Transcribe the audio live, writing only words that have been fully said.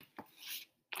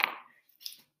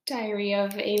Diary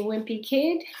of a Wimpy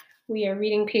Kid. We are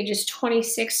reading pages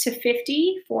 26 to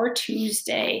 50 for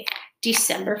Tuesday,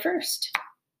 December 1st.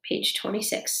 Page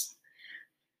 26.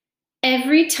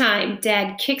 Every time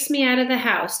Dad kicks me out of the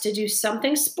house to do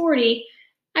something sporty,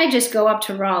 I just go up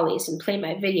to Raleigh's and play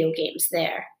my video games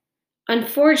there.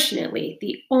 Unfortunately,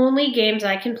 the only games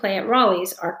I can play at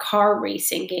Raleigh's are car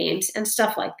racing games and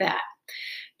stuff like that.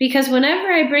 Because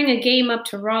whenever I bring a game up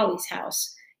to Raleigh's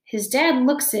house, his dad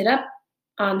looks it up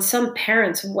on some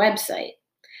parent's website.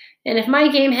 And if my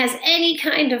game has any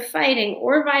kind of fighting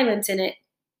or violence in it,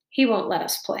 he won't let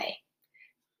us play.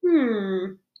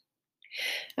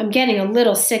 I'm getting a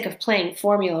little sick of playing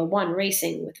Formula One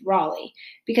racing with Raleigh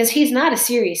because he's not a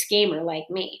serious gamer like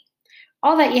me.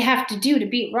 All that you have to do to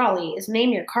beat Raleigh is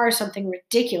name your car something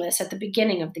ridiculous at the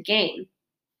beginning of the game.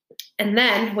 And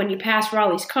then, when you pass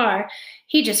Raleigh's car,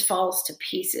 he just falls to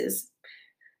pieces.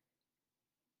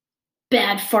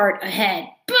 Bad fart ahead.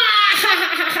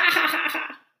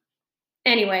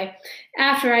 Anyway,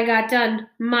 after I got done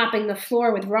mopping the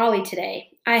floor with Raleigh today,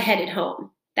 I headed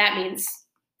home. That means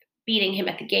beating him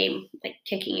at the game, like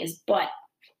kicking his butt.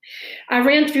 I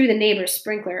ran through the neighbor's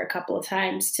sprinkler a couple of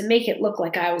times to make it look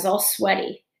like I was all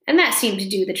sweaty, and that seemed to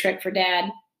do the trick for Dad.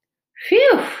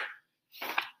 Phew!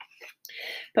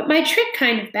 But my trick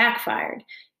kind of backfired,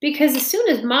 because as soon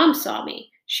as Mom saw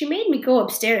me, she made me go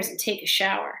upstairs and take a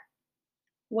shower.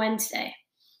 Wednesday.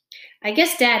 I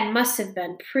guess Dad must have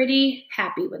been pretty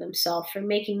happy with himself for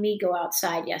making me go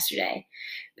outside yesterday,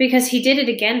 because he did it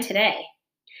again today.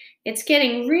 It's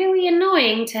getting really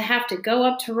annoying to have to go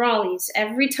up to Raleigh's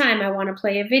every time I want to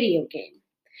play a video game.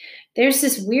 There's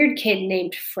this weird kid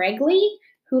named Fregley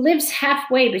who lives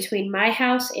halfway between my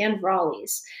house and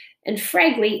Raleigh's, and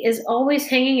Fregley is always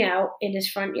hanging out in his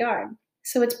front yard,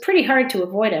 so it's pretty hard to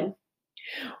avoid him.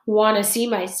 Want to see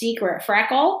my secret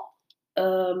freckle?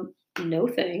 No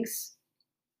thanks.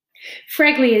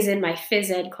 Fregley is in my phys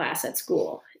ed class at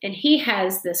school, and he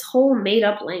has this whole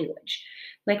made-up language.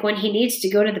 Like when he needs to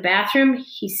go to the bathroom,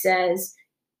 he says,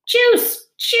 "Juice!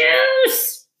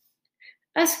 Juice!"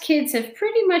 Us kids have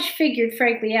pretty much figured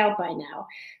Fregley out by now,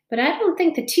 but I don't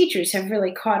think the teachers have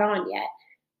really caught on yet.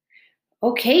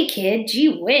 Okay, kid,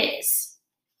 gee whiz.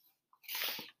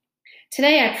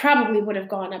 Today I probably would have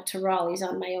gone up to Raleigh's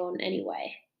on my own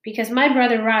anyway, because my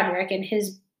brother Roderick and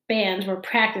his band were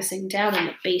practicing down in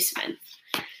the basement.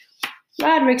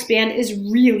 Roderick's band is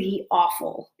really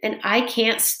awful, and I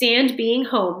can't stand being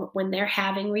home when they're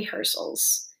having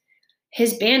rehearsals.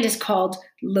 His band is called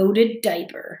Loaded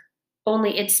Diaper,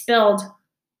 only it's spelled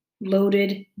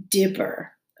Loaded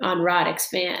Dipper on Roderick's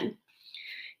band.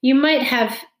 You might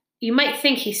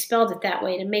think he spelled it that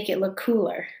way to make it look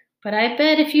cooler, but I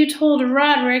bet if you told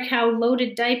Roderick how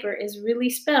Loaded Diaper is really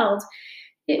spelled,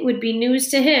 it would be news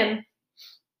to him.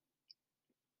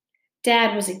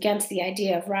 Dad was against the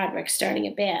idea of Roderick starting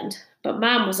a band, but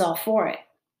Mom was all for it.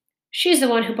 She's the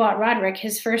one who bought Roderick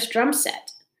his first drum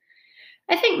set.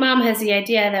 I think Mom has the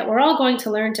idea that we're all going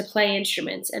to learn to play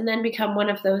instruments and then become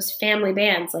one of those family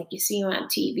bands like you see on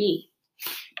TV.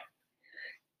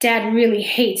 Dad really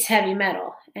hates heavy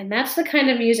metal, and that's the kind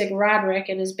of music Roderick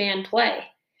and his band play.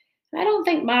 I don't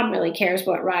think Mom really cares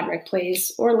what Roderick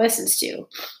plays or listens to,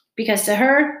 because to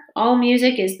her, all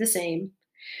music is the same.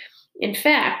 In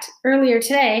fact, earlier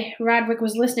today, Roderick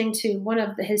was listening to one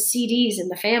of his CDs in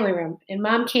the family room, and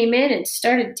Mom came in and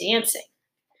started dancing.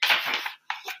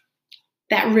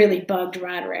 That really bugged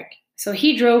Roderick, so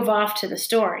he drove off to the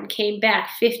store and came back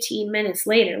 15 minutes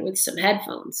later with some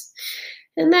headphones.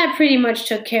 And that pretty much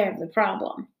took care of the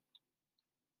problem.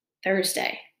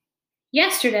 Thursday.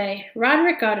 Yesterday,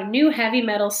 Roderick got a new heavy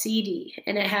metal CD,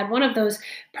 and it had one of those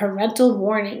parental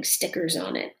warning stickers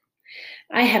on it.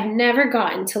 I have never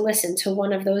gotten to listen to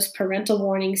one of those parental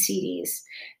warning CDs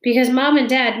because Mom and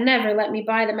Dad never let me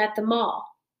buy them at the mall.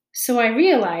 So I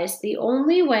realized the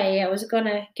only way I was going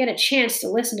to get a chance to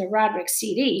listen to Roderick's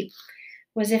CD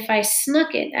was if I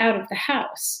snuck it out of the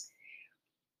house.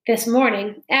 This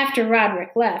morning, after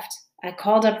Roderick left, I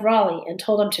called up Raleigh and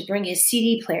told him to bring his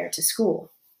CD player to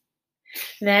school.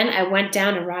 Then I went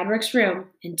down to Roderick's room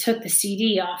and took the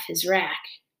CD off his rack.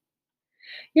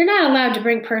 You're not allowed to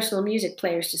bring personal music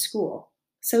players to school,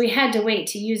 so we had to wait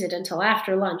to use it until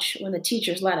after lunch when the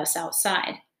teachers let us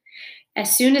outside.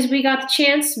 As soon as we got the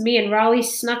chance, me and Raleigh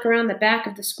snuck around the back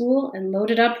of the school and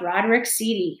loaded up Roderick's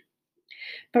CD.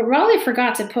 But Raleigh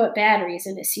forgot to put batteries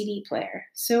in his CD player,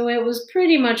 so it was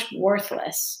pretty much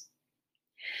worthless.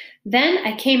 Then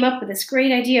I came up with this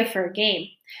great idea for a game.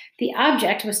 The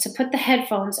object was to put the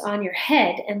headphones on your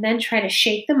head and then try to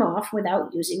shake them off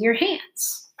without using your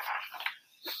hands.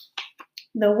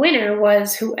 The winner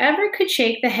was whoever could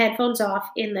shake the headphones off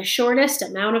in the shortest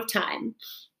amount of time.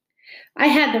 I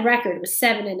had the record with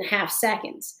 7.5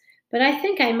 seconds, but I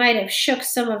think I might have shook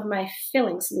some of my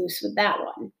fillings loose with that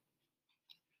one.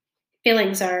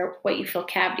 Fillings are what you fill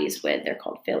cavities with, they're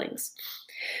called fillings.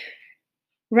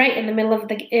 Right in the middle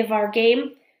of our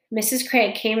game, Mrs.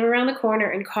 Craig came around the corner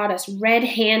and caught us red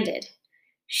handed.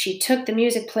 She took the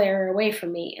music player away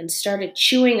from me and started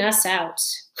chewing us out.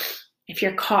 If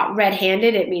you're caught red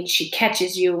handed, it means she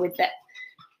catches you with that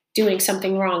doing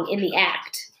something wrong in the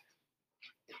act.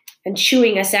 And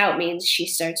chewing us out means she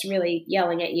starts really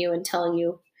yelling at you and telling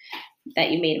you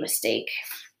that you made a mistake.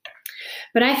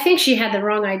 But I think she had the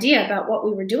wrong idea about what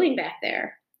we were doing back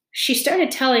there. She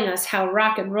started telling us how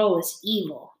rock and roll is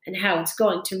evil and how it's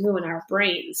going to ruin our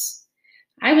brains.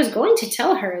 I was going to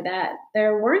tell her that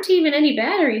there weren't even any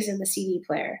batteries in the CD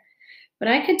player, but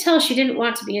I could tell she didn't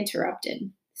want to be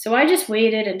interrupted. So I just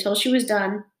waited until she was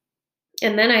done,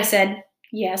 and then I said,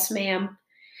 "Yes, ma'am."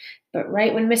 But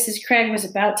right when Mrs. Craig was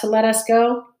about to let us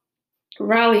go,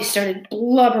 Raleigh started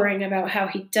blubbering about how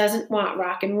he doesn't want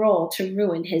rock and roll to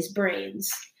ruin his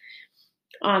brains.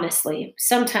 Honestly,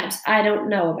 sometimes I don't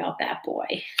know about that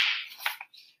boy.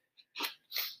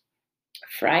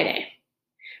 Friday.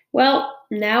 Well,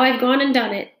 now I've gone and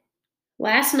done it.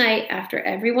 Last night, after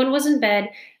everyone was in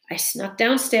bed, I snuck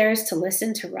downstairs to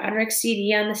listen to Roderick's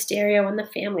CD on the stereo in the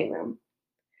family room.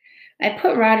 I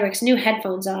put Roderick's new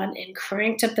headphones on and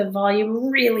cranked up the volume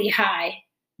really high.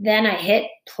 Then I hit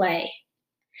play.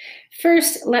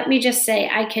 First, let me just say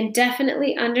I can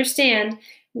definitely understand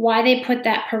why they put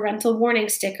that parental warning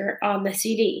sticker on the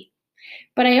CD.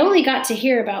 But I only got to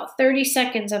hear about 30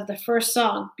 seconds of the first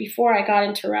song before I got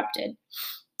interrupted.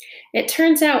 It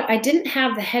turns out I didn't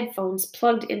have the headphones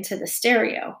plugged into the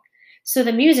stereo, so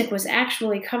the music was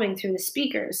actually coming through the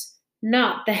speakers,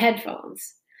 not the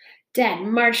headphones. Dad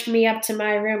marched me up to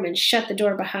my room and shut the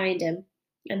door behind him.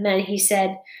 And then he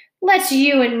said, "Let's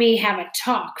you and me have a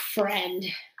talk, friend."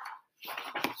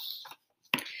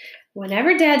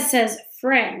 Whenever Dad says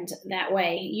friend that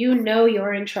way, you know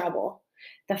you're in trouble.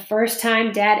 The first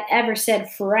time Dad ever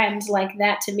said friend like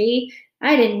that to me,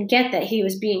 I didn't get that he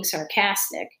was being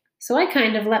sarcastic. So I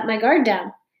kind of let my guard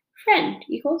down. Friend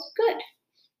equals good.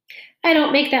 I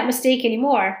don't make that mistake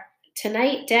anymore.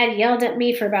 Tonight, Dad yelled at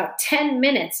me for about 10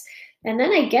 minutes, and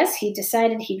then I guess he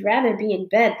decided he'd rather be in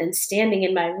bed than standing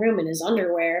in my room in his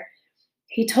underwear.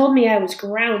 He told me I was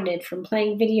grounded from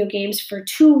playing video games for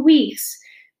 2 weeks,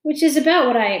 which is about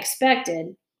what I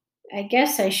expected. I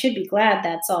guess I should be glad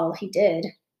that's all he did.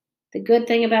 The good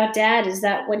thing about Dad is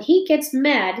that when he gets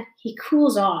mad, he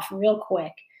cools off real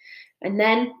quick, and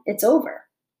then it's over.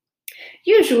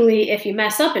 Usually, if you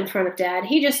mess up in front of Dad,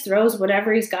 he just throws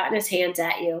whatever he's got in his hands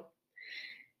at you.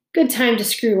 Good time to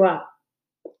screw up.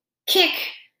 Kick.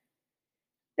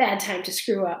 Bad time to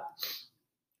screw up.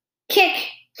 Kick.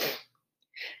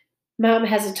 Mom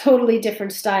has a totally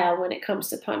different style when it comes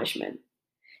to punishment.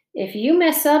 If you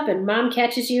mess up and Mom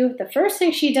catches you, the first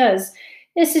thing she does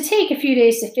is to take a few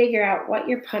days to figure out what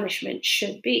your punishment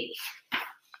should be.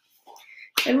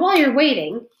 And while you're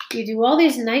waiting, you do all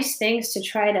these nice things to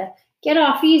try to get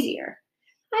off easier.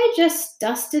 I just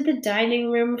dusted the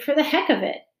dining room for the heck of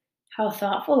it. How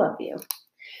thoughtful of you.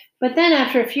 But then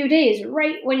after a few days,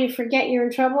 right when you forget you're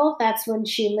in trouble, that's when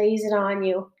she lays it on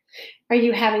you. Are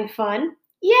you having fun?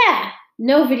 Yeah,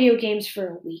 no video games for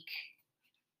a week.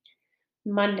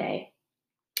 Monday.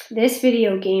 This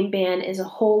video game ban is a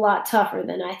whole lot tougher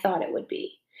than I thought it would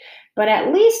be. But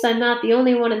at least I'm not the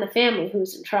only one in the family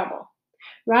who's in trouble.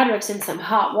 Roderick's in some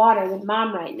hot water with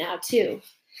Mom right now, too.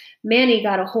 Manny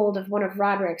got a hold of one of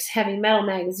Roderick's heavy metal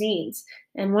magazines,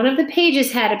 and one of the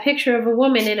pages had a picture of a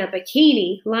woman in a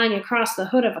bikini lying across the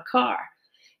hood of a car.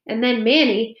 And then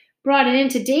Manny brought it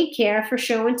into daycare for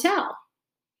show and tell.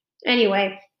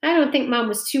 Anyway, I don't think Mom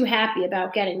was too happy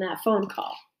about getting that phone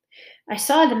call. I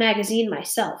saw the magazine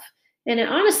myself, and it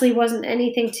honestly wasn't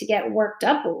anything to get worked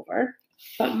up over,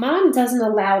 but Mom doesn't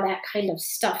allow that kind of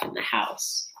stuff in the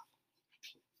house.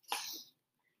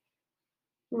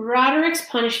 Roderick's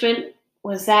punishment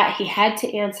was that he had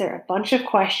to answer a bunch of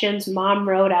questions Mom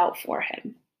wrote out for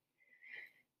him.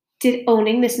 Did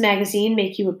owning this magazine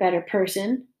make you a better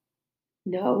person?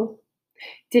 No.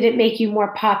 Did it make you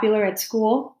more popular at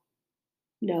school?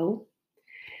 No.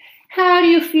 How do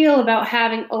you feel about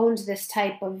having owned this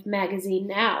type of magazine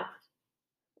now?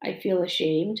 I feel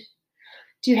ashamed.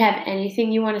 Do you have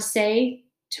anything you want to say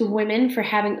to women for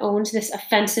having owned this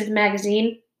offensive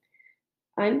magazine?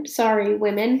 I'm sorry,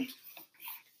 women.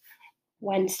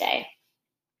 Wednesday.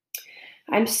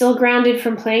 I'm still grounded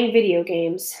from playing video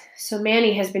games, so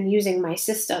Manny has been using my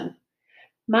system.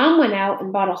 Mom went out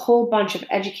and bought a whole bunch of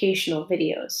educational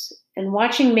videos, and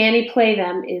watching Manny play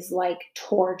them is like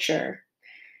torture.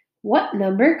 What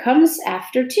number comes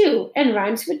after 2 and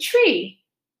rhymes with tree?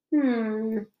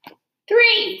 Hmm,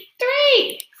 3!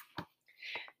 3!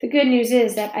 The good news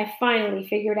is that I finally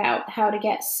figured out how to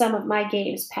get some of my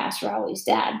games past Rowley's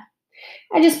dad.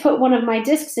 I just put one of my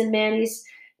discs in Manny's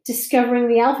Discovering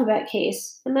the Alphabet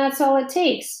case, and that's all it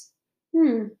takes.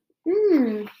 Hmm.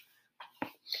 Hmm.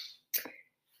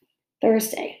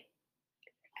 Thursday.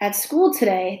 At school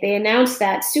today, they announced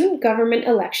that student government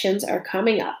elections are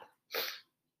coming up.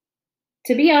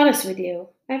 To be honest with you,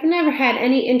 I've never had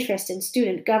any interest in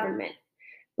student government,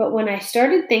 but when I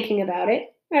started thinking about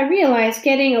it, I realized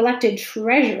getting elected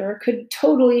treasurer could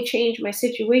totally change my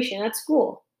situation at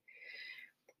school.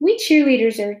 We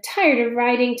cheerleaders are tired of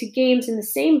riding to games in the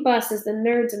same bus as the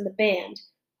nerds in the band.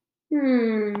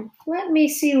 Let me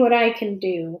see what I can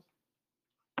do.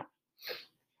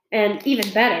 And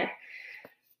even better,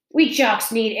 we jocks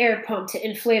need air pump to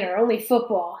inflate our only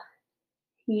football.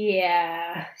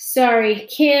 Yeah, sorry,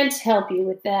 can't help you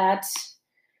with that.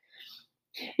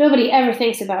 Nobody ever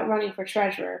thinks about running for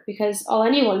treasurer because all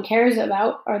anyone cares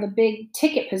about are the big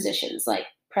ticket positions like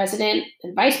president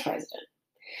and vice president.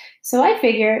 So I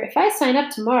figure if I sign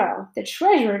up tomorrow, the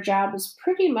treasurer job is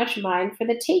pretty much mine for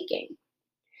the taking.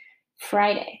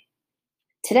 Friday.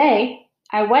 Today,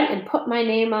 I went and put my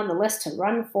name on the list to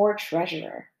run for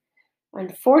treasurer.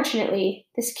 Unfortunately,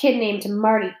 this kid named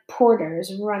Marty Porter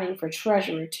is running for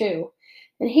treasurer too,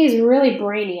 and he's really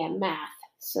brainy at math,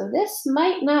 so this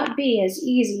might not be as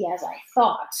easy as I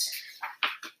thought.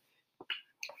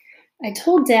 I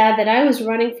told Dad that I was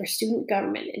running for student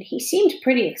government, and he seemed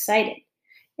pretty excited.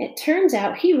 It turns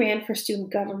out he ran for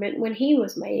student government when he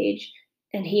was my age,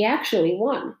 and he actually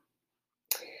won.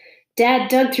 Dad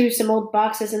dug through some old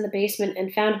boxes in the basement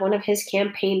and found one of his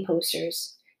campaign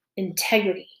posters.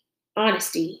 Integrity,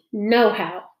 honesty,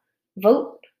 know-how.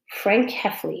 Vote Frank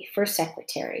Heffley for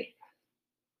secretary.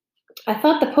 I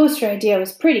thought the poster idea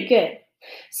was pretty good,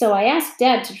 so I asked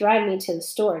Dad to drive me to the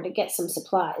store to get some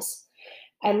supplies.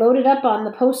 I loaded up on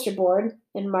the poster board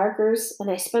and markers, and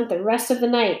I spent the rest of the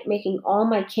night making all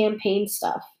my campaign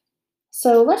stuff.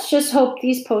 So let's just hope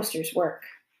these posters work.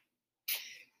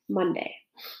 Monday.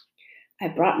 I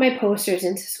brought my posters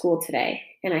into school today,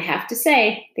 and I have to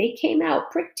say, they came out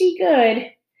pretty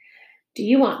good. Do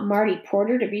you want Marty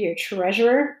Porter to be your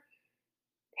treasurer?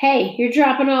 Hey, you're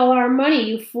dropping all our money,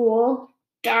 you fool.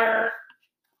 Darr.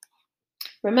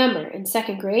 Remember in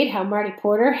second grade how Marty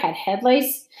Porter had head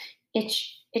lice?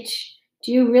 Itch, itch.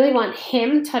 Do you really want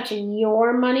him touching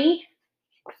your money?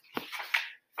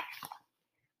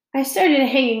 I started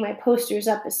hanging my posters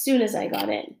up as soon as I got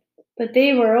in, but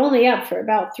they were only up for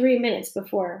about 3 minutes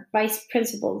before Vice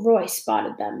Principal Roy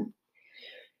spotted them.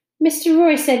 Mr.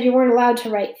 Roy said you weren't allowed to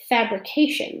write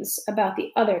fabrications about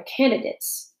the other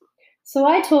candidates. So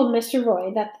I told Mr.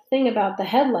 Roy that the thing about the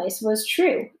head lice was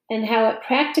true and how it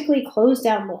practically closed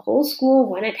down the whole school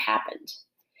when it happened.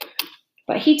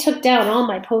 But he took down all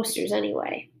my posters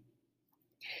anyway.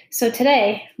 So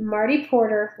today, Marty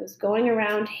Porter was going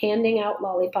around handing out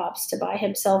lollipops to buy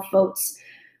himself votes,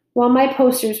 while my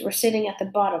posters were sitting at the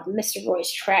bottom of Mr.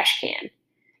 Roy's trash can.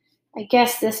 I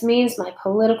guess this means my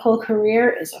political career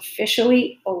is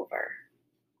officially over.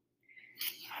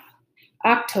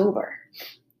 October,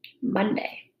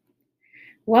 Monday.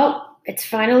 Well, it's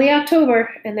finally October,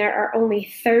 and there are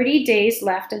only 30 days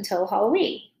left until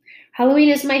Halloween. Halloween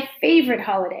is my favorite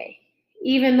holiday,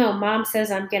 even though Mom says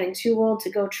I'm getting too old to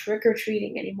go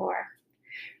trick-or-treating anymore.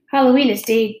 Halloween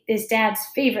is Dad's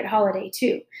favorite holiday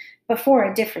too, but for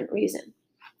a different reason.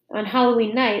 On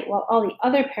Halloween night, while all the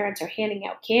other parents are handing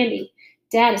out candy,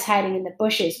 Dad is hiding in the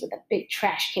bushes with a big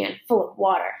trash can full of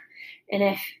water. And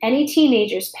if any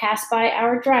teenagers pass by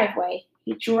our driveway,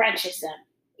 he drenches them.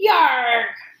 Yarg!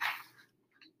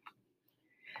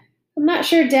 I'm not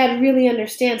sure Dad really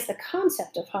understands the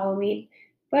concept of Halloween,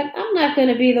 but I'm not going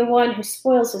to be the one who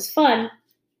spoils his fun.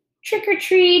 Trick or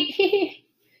treat!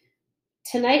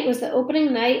 Tonight was the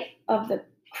opening night of the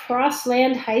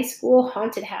Crossland High School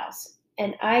Haunted House,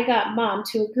 and I got Mom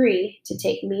to agree to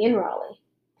take me and Raleigh.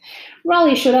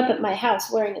 Raleigh showed up at my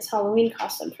house wearing his Halloween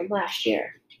costume from last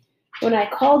year. When I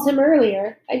called him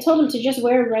earlier, I told him to just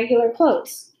wear regular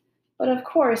clothes. But of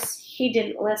course, he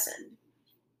didn't listen.